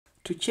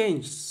To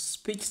change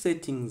speech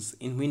settings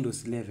in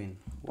Windows 11,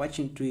 what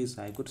you do is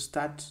I go to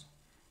Start,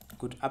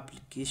 go to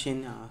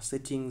Application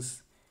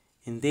Settings,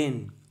 and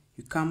then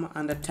you come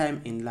under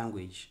Time and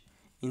Language,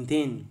 and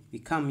then we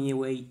come here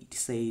where it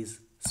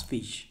says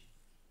Speech.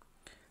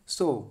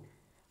 So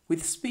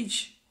with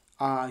speech,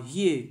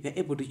 here you're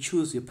able to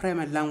choose your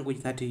primary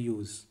language that you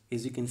use.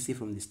 As you can see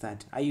from the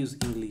start, I use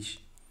English.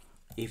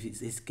 If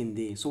it's can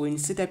there. So when you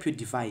set up your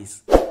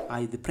device,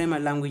 the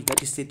primary language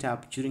that is set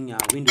up during your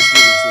Windows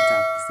 11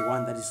 setup is the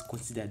one that is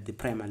considered the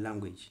primary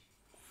language.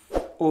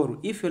 Or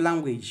if your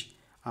language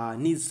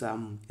needs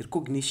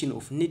recognition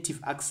of native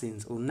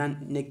accents or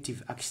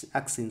non-native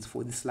accents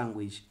for this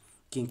language,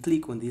 you can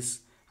click on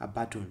this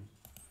button,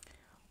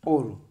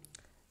 or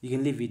you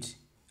can leave it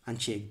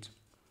unchecked.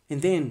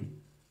 And then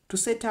to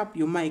set up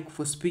your mic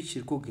for speech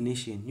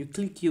recognition, you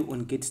click here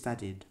on Get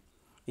Started,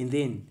 and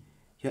then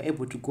you're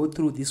able to go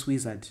through this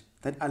wizard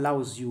that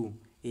allows you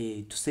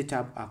to set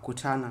up a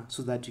Cortana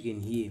so that you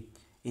can hear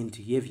and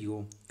to have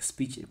your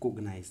speech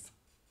recognized.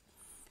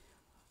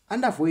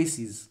 Under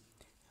voices,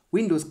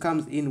 Windows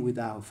comes in with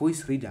our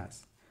voice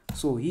readers.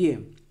 So here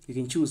you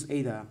can choose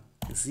either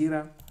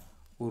Zira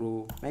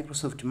or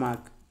Microsoft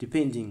Mac,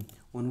 depending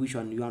on which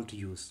one you want to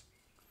use.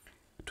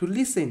 To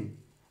listen,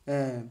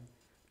 to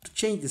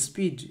change the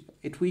speed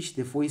at which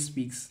the voice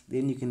speaks,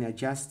 then you can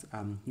adjust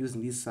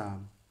using this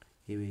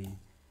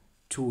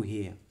tool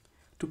here.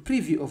 To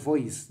preview a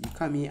voice, you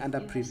come here under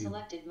Preview. You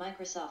have selected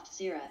Microsoft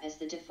Zira as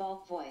the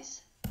default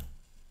voice.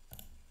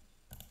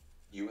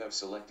 You have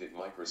selected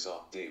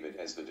Microsoft David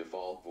as the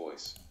default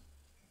voice.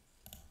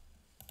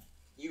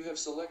 You have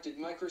selected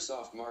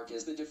Microsoft Mark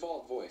as the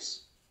default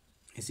voice.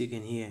 As you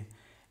can hear.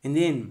 And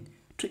then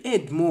to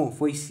add more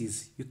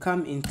voices, you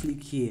come and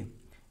click here,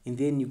 and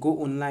then you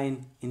go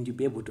online and you'll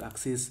be able to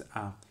access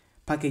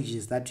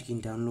packages that you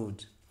can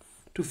download.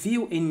 To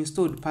view an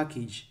installed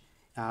package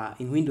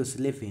in Windows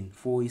 11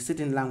 for a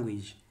certain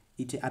language,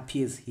 it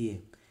appears here.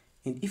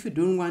 And if you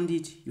don't want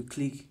it, you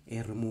click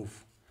and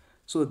remove.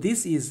 So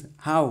this is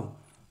how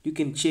you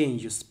can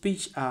change your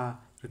speech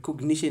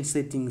recognition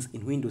settings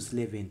in Windows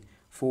 11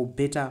 for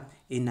better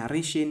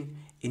narration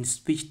and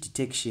speech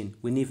detection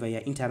whenever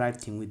you're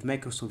interacting with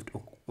Microsoft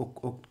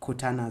or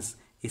Cortana's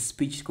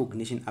speech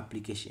recognition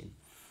application.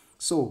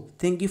 So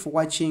thank you for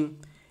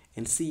watching,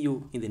 and see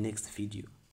you in the next video.